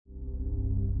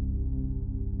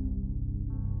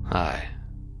Hi,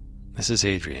 this is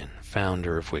Adrian,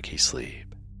 founder of WikiSleep.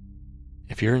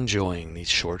 If you're enjoying these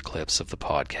short clips of the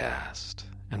podcast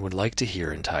and would like to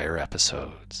hear entire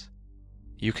episodes,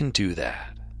 you can do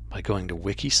that by going to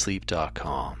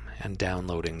wikisleep.com and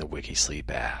downloading the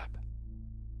WikiSleep app.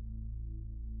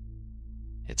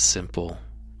 It's simple,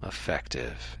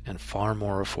 effective, and far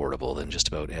more affordable than just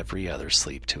about every other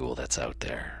sleep tool that's out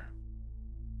there.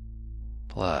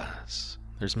 Plus,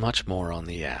 there's much more on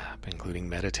the app, including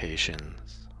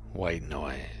meditations, white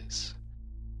noise,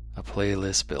 a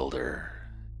playlist builder,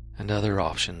 and other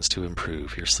options to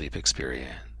improve your sleep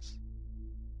experience.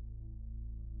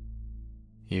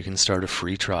 You can start a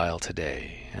free trial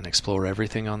today and explore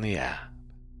everything on the app.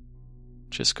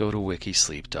 Just go to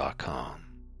wikisleep.com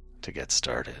to get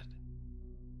started.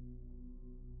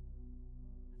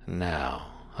 Now,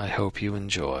 I hope you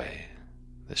enjoy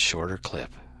this shorter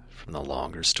clip from the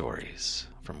longer stories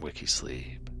from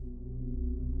WikiSleep.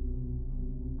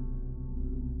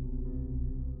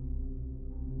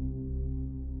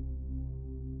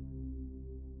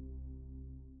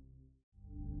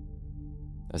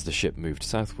 As the ship moved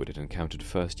southward, it encountered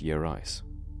first-year ice,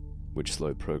 which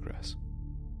slowed progress.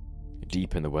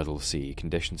 Deep in the Weddell Sea,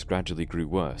 conditions gradually grew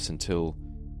worse until,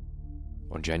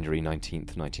 on January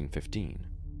 19th, 1915,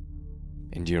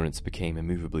 Endurance became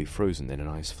immovably frozen in an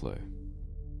ice floe.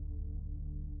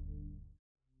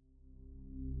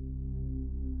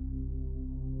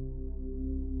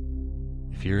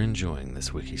 If you're enjoying this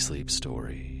WikiSleep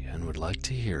story and would like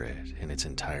to hear it in its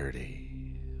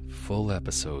entirety, full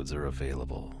episodes are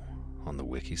available on the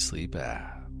WikiSleep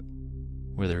app,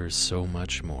 where there is so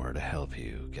much more to help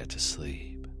you get to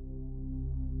sleep.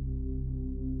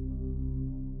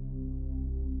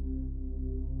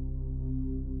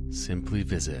 Simply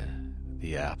visit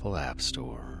the Apple App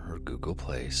Store or Google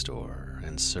Play Store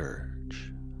and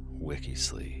search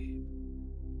WikiSleep.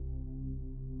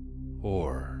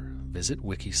 Or visit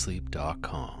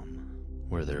wikisleep.com,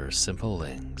 where there are simple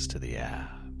links to the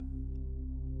app.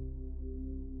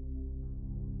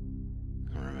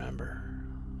 And remember,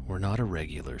 we're not a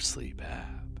regular sleep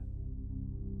app.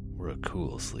 We're a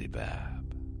cool sleep app.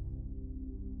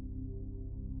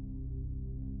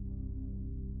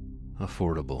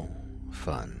 Affordable,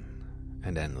 fun,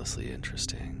 and endlessly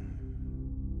interesting.